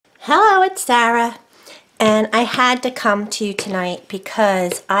Hello, it's Sarah, and I had to come to you tonight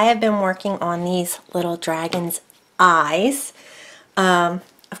because I have been working on these little dragon's eyes. Of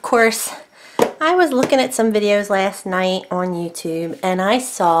course, I was looking at some videos last night on YouTube and I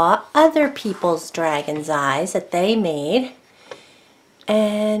saw other people's dragon's eyes that they made.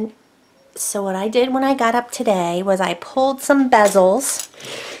 And so what I did when I got up today was I pulled some bezels,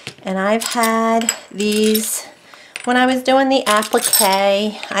 and I've had these. When I was doing the applique,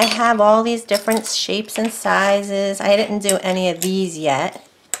 I have all these different shapes and sizes. I didn't do any of these yet.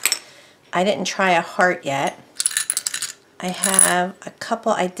 I didn't try a heart yet. I have a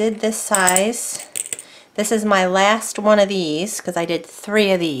couple. I did this size. This is my last one of these because I did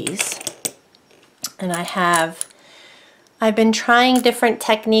 3 of these. And I've been trying different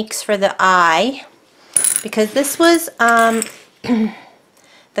techniques for the eye because this was the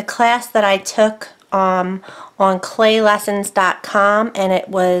class that I took on claylessons.com, and it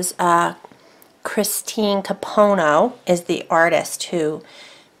was Christine Capono is the artist who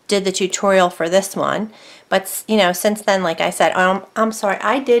did the tutorial for this one. But you know, since then, like I said, I'm sorry,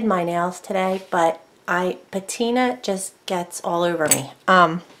 I did my nails today, but patina just gets all over me.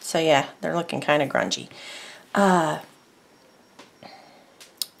 So yeah, they're looking kind of grungy.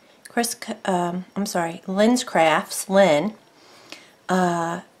 Lynn's Crafts, Lynn.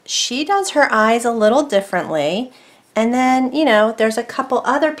 She does her eyes a little differently, and then, you know, there's a couple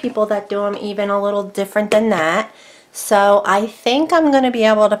other people that do them even a little different than that. So I think I'm going to be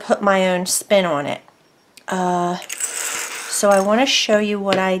able to put my own spin on it. So I want to show you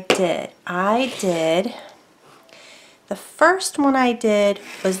what I did. The first one I did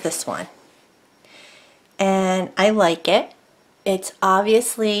was this one, and I like it. It's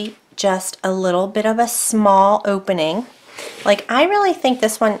obviously just a little bit of a small opening. Like, I really think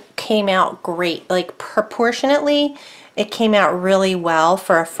this one came out great. Like, proportionately, it came out really well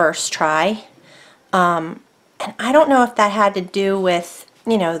for a first try. And I don't know if that had to do with,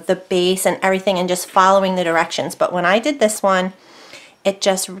 you know, the base and everything and just following the directions. But when I did this one, it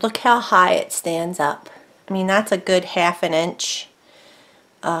just, look how high it stands up. I mean, that's a good 1/2 inch.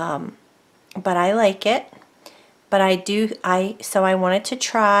 But I like it. But so I wanted to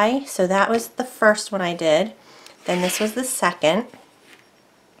try. So that was the first one I did. Then this was the second,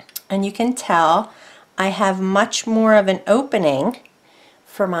 and you can tell I have much more of an opening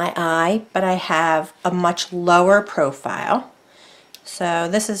for my eye, but I have a much lower profile. So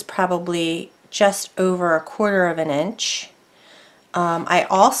this is probably just over 1/4 inch. I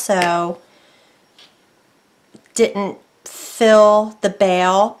also didn't fill the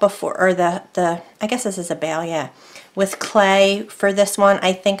bail before, or I guess this is a bail, yeah, with clay for this one.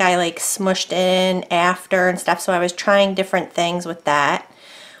 I think I like smushed in after and stuff, so I was trying different things with that.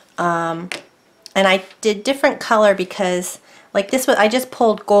 And I did different color because, like, this was, I just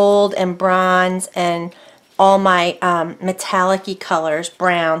pulled gold and bronze and all my metallic-y colors,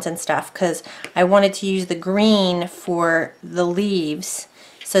 browns and stuff, because I wanted to use the green for the leaves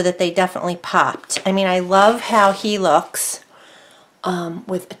so that they definitely popped. I mean, I love how he looks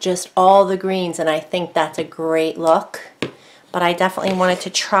with just all the greens, and I think that's a great look. But I definitely wanted to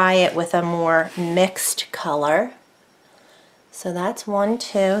try it with a more mixed color. So that's 1,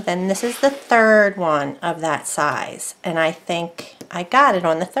 2. Then this is the third one of that size, and I think I got it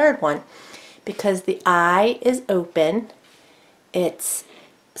on the third one because the eye is open. It's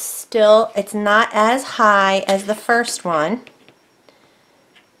not as high as the first one,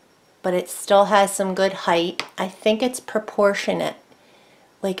 but it still has some good height. I think it's proportionate.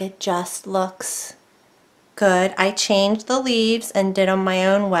 Like, it just looks good. I changed the leaves and did them my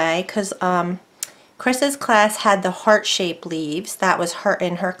own way because Chris's class had the heart-shaped leaves. That was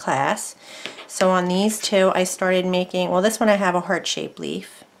in her class. So on these two, I started making, well, this one I have a heart-shaped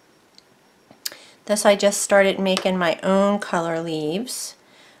leaf. This I just started making my own color leaves.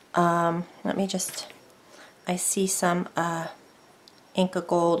 Let me just, I see some ink of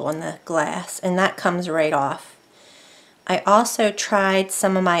gold on the glass, and that comes right off. I also tried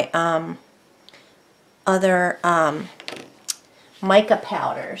some of my other mica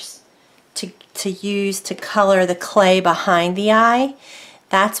powders to use to color the clay behind the eye.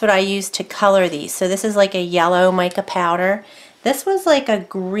 That's what I used to color these. So this is like a yellow mica powder. This was like a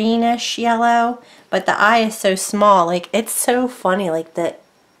greenish yellow, but the eye is so small. Like, it's so funny, like that.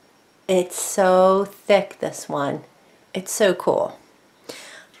 It's so thick, this one. It's so cool.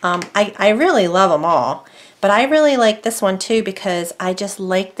 I really love them all. But I really like this one too because I just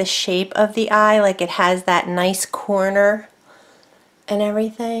like the shape of the eye. Like, it has that nice corner and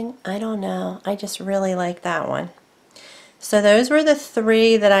everything. I don't know. I just really like that one. So those were the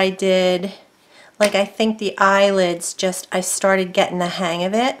 3 that I did. Like, I think the eyelids I started getting the hang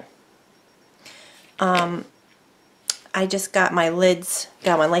of it. I just got my lids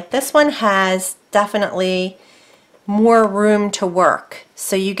going. Like this one has definitely more room to work.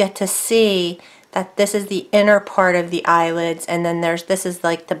 So you get to see that this is the inner part of the eyelids, and then this is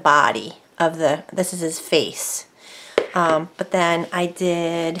like the body of this is his face. But then I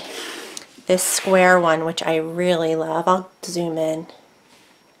did this square one, which I really love. I'll zoom in.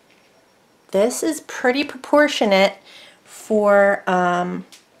 This is pretty proportionate for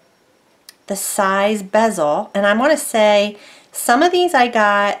the size bezel, and I want to say some of these I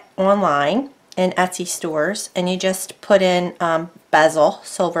got online in Etsy stores, and you just put in bezel,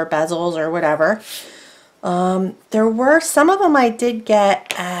 silver bezels or whatever. There were some of them I did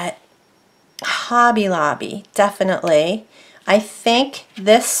get at Hobby Lobby, definitely. I think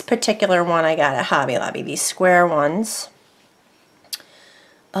this particular one I got at Hobby Lobby, these square ones.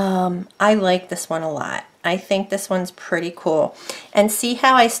 I like this one a lot. I think this one's pretty cool. And see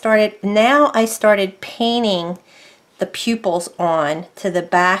how I started painting the pupils on to the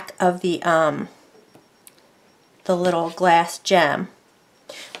back of the little glass gem,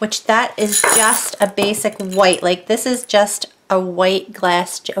 which that is just a basic white. Like this is just a white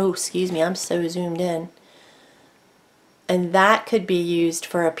glass oh, excuse me, I'm so zoomed in. And that could be used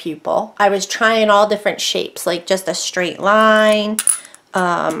for a pupil. I was trying all different shapes, like just a straight line.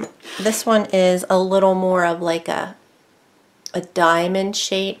 This one is a little more of like a diamond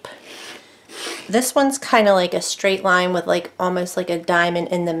shape. This one's kind of like a straight line with like almost like a diamond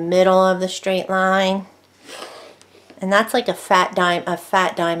in the middle of the straight line. And that's like a fat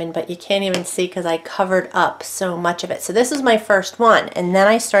diamond, but you can't even see because I covered up so much of it. So this is my first one, and then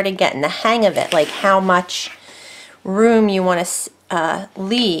I started getting the hang of it, like how much room you want to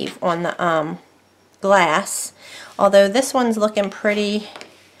leave on the glass. Although this one's looking pretty,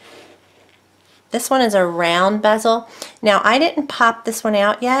 this one is a round bezel. Now I didn't pop this one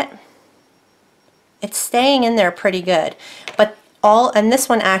out yet. It's staying in there pretty good. But and this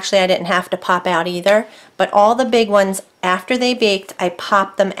one actually I didn't have to pop out either, but all the big ones after they baked, I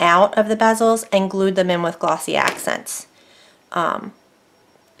popped them out of the bezels and glued them in with glossy accents.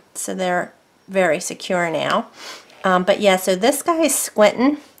 So they're very secure now. But yeah, so this guy is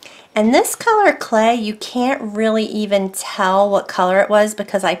squinting. And this color clay, you can't really even tell what color it was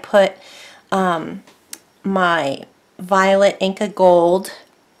because I put my violet Inca Gold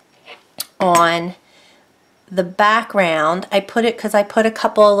on the background. I put it because I put a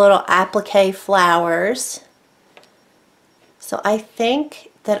couple of little applique flowers. So I think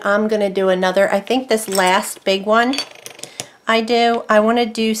that I'm going to do another, I think this last big one I want to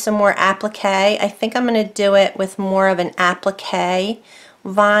do some more applique. I think I'm going to do it with more of an applique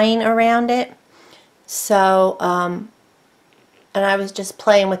vine around it. So, and I was just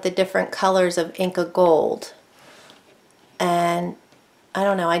playing with the different colors of Inca Gold. And I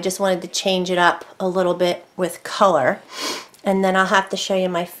don't know, I just wanted to change it up a little bit with color. And then I'll have to show you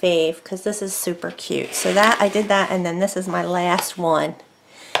my fave because this is super cute. So that, I did that, and then this is my last one.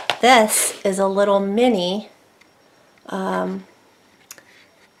 This is a little mini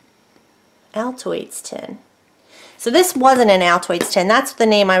Altoids tin. So this wasn't an Altoids tin. That's the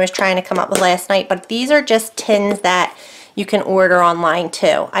name I was trying to come up with last night, but these are just tins that you can order online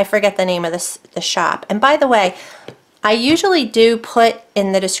too. I forget the name of the shop. And by the way, I usually do put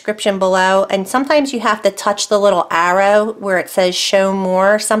in the description below, and sometimes you have to touch the little arrow where it says show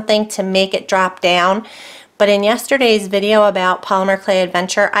more or something to make it drop down. But in yesterday's video about Polymer Clay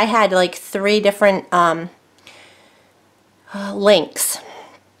Adventure, I had like 3 different links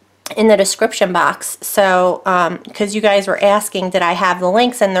in the description box. So because you guys were asking did I have the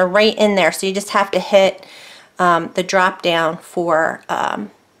links, and they're right in there, so you just have to hit the drop down for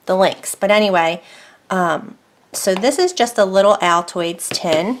the links. But anyway, so this is just a little Altoids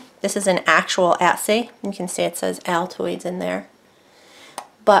tin. This is an actual, see, you can see it says Altoids in there,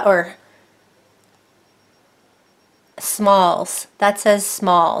 but, or Smalls, that says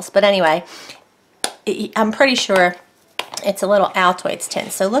Smalls, but anyway, I'm pretty sure it's a little Altoids tin.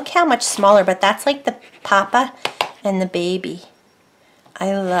 So look how much smaller, but that's like the papa and the baby.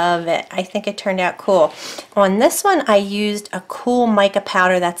 I love it. I think it turned out cool. On this one I used a cool mica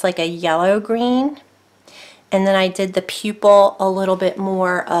powder that's like a yellow green, and then I did the pupil a little bit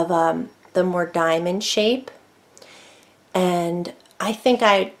more of the more diamond shape. And I think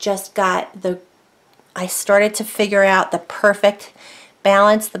I just got I started to figure out the perfect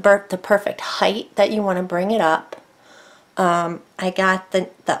balance, the perfect height that you want to bring it up. I got the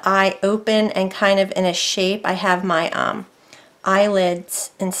eye open and kind of in a shape. I have my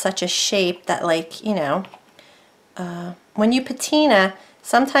eyelids in such a shape that, like, you know, when you patina,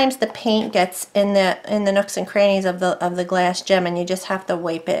 sometimes the paint gets in the nooks and crannies of the glass gem, and you just have to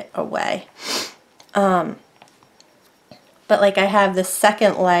wipe it away. but like I have the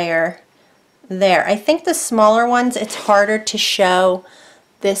second layer there. I think the smaller ones, it's harder to show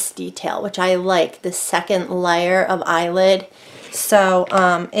this detail, which I like, the second layer of eyelid. So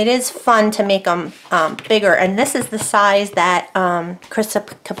it is fun to make them bigger, and this is the size that Krista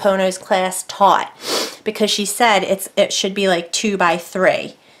Capone's class taught, because she said it should be like 2 by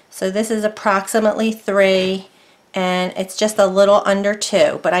 3. So this is approximately 3, and it's just a little under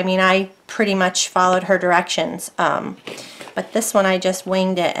 2, but I mean I pretty much followed her directions. But this one I just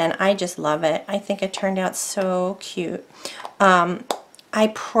winged it, and I just love it. I think it turned out so cute. I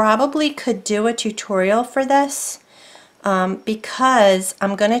probably could do a tutorial for this because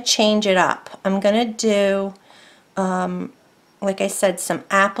I'm going to change it up. I'm going to do, like I said, some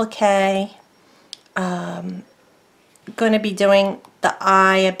applique. Going to be doing the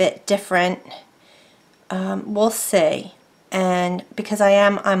eye a bit different. We'll see. And because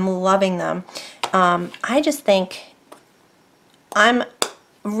I'm loving them. I just think I'm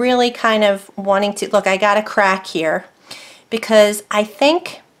really kind of wanting to, look, I got a crack here because I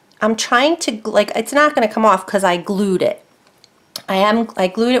think I'm trying to, like, it's not going to come off because I glued it.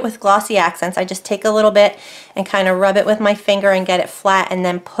 I glued it with glossy accents. I just take a little bit and kind of rub it with my finger and get it flat, and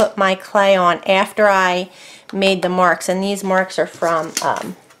then put my clay on after I made the marks. And these marks are from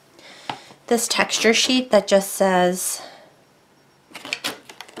this texture sheet that just says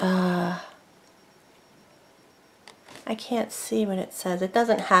I can't see what it says. It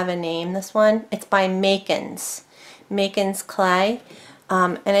doesn't have a name, this one. It's by Makin's clay.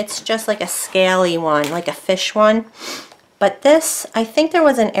 And it's just like a scaly one, like a fish one. But this, I think there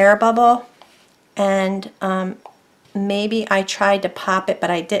was an air bubble, and maybe I tried to pop it, but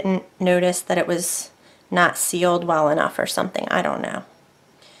I didn't notice that it was not sealed well enough or something. I don't know.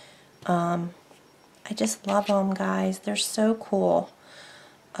 I just love them, guys. They're so cool.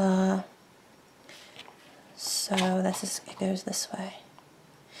 So it goes this way.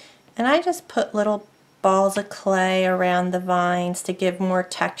 And I just put little balls of clay around the vines to give more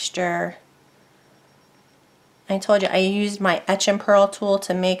texture. I told you I used my etch and pearl tool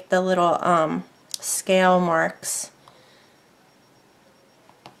to make the little scale marks.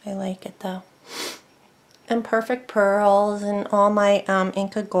 I like it though. And perfect pearls and all my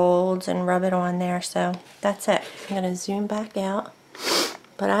Inca golds, and rub it on there. So that's it. I'm going to zoom back out.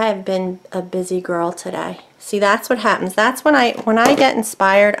 But I have been a busy girl today. See, that's what happens. That's when I get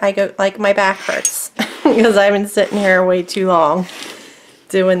inspired, I go, like, my back hurts because I've been sitting here way too long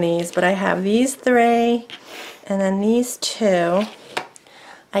doing these. But I have these 3 and then these 2.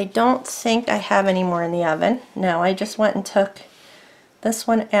 I don't think I have any more in the oven. No, I just went and took this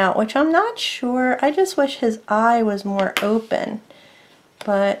one out, which I'm not sure. I just wish his eye was more open,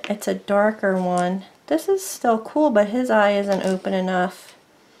 but it's a darker one. This is still cool, but his eye isn't open enough.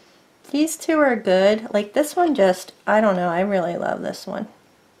 These 2 are good. Like this one just, I don't know, I really love this one.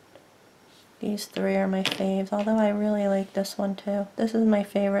 These 3 are my faves, although I really like this one too. This is my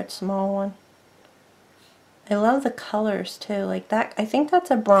favorite small one. I love the colors too, like that. I think that's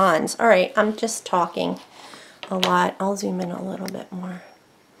a bronze. Alright, I'm just talking a lot. I'll zoom in a little bit more.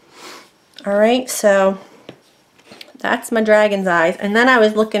 Alright, so that's my dragon's eyes. And then I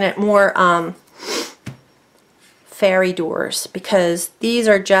was looking at more fairy doors, because these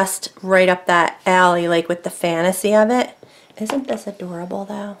are just right up that alley, like with the fantasy of it. Isn't this adorable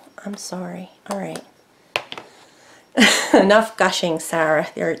though? I'm sorry. Alright. Enough gushing, Sarah.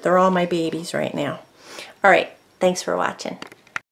 They're all my babies right now. Alright, thanks for watching.